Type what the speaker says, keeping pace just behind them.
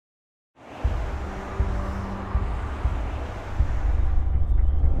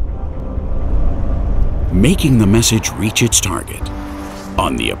making the message reach its target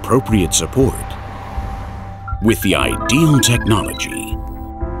on the appropriate support with the ideal technology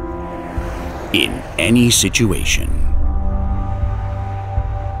in any situation.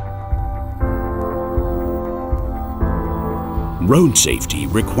 Road safety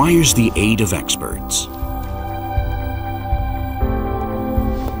requires the aid of experts.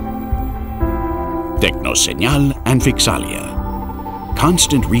 Tecnoseñal and Fixalia.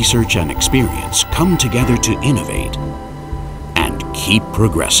 Constant research and experience come together to innovate and keep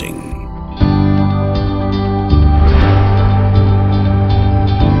progressing.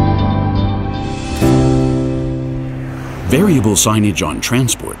 Variable signage on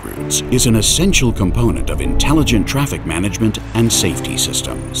transport routes is an essential component of intelligent traffic management and safety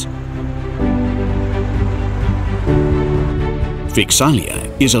systems.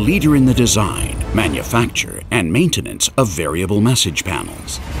 Fixalia is a leader in the design, manufacture, and maintenance of variable message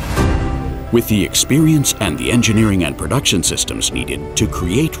panels, with the experience and the engineering and production systems needed to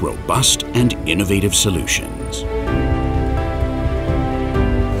create robust and innovative solutions.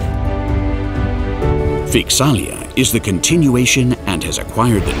 Fixalia is the continuation and has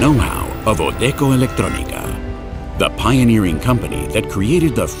acquired the know-how of Odeco Electronica, the pioneering company that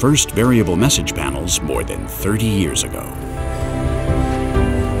created the first variable message panels more than 30 years ago.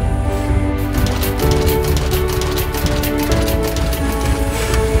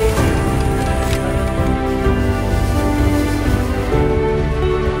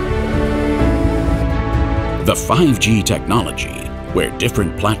 The 5G technology, where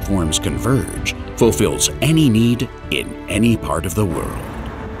different platforms converge, fulfills any need in any part of the world.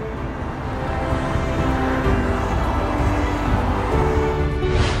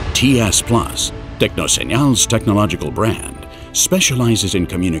 TS Plus, Tecnoseñal's technological brand, specializes in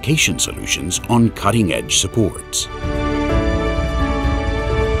communication solutions on cutting-edge supports.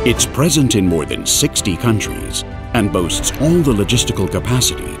 It's present in more than 60 countries and boasts all the logistical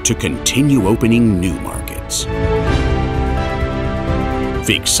capacity to continue opening new markets.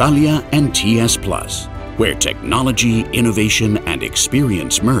 Fixalia and TS Plus, where technology, innovation, and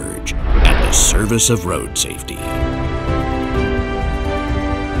experience merge at the service of road safety.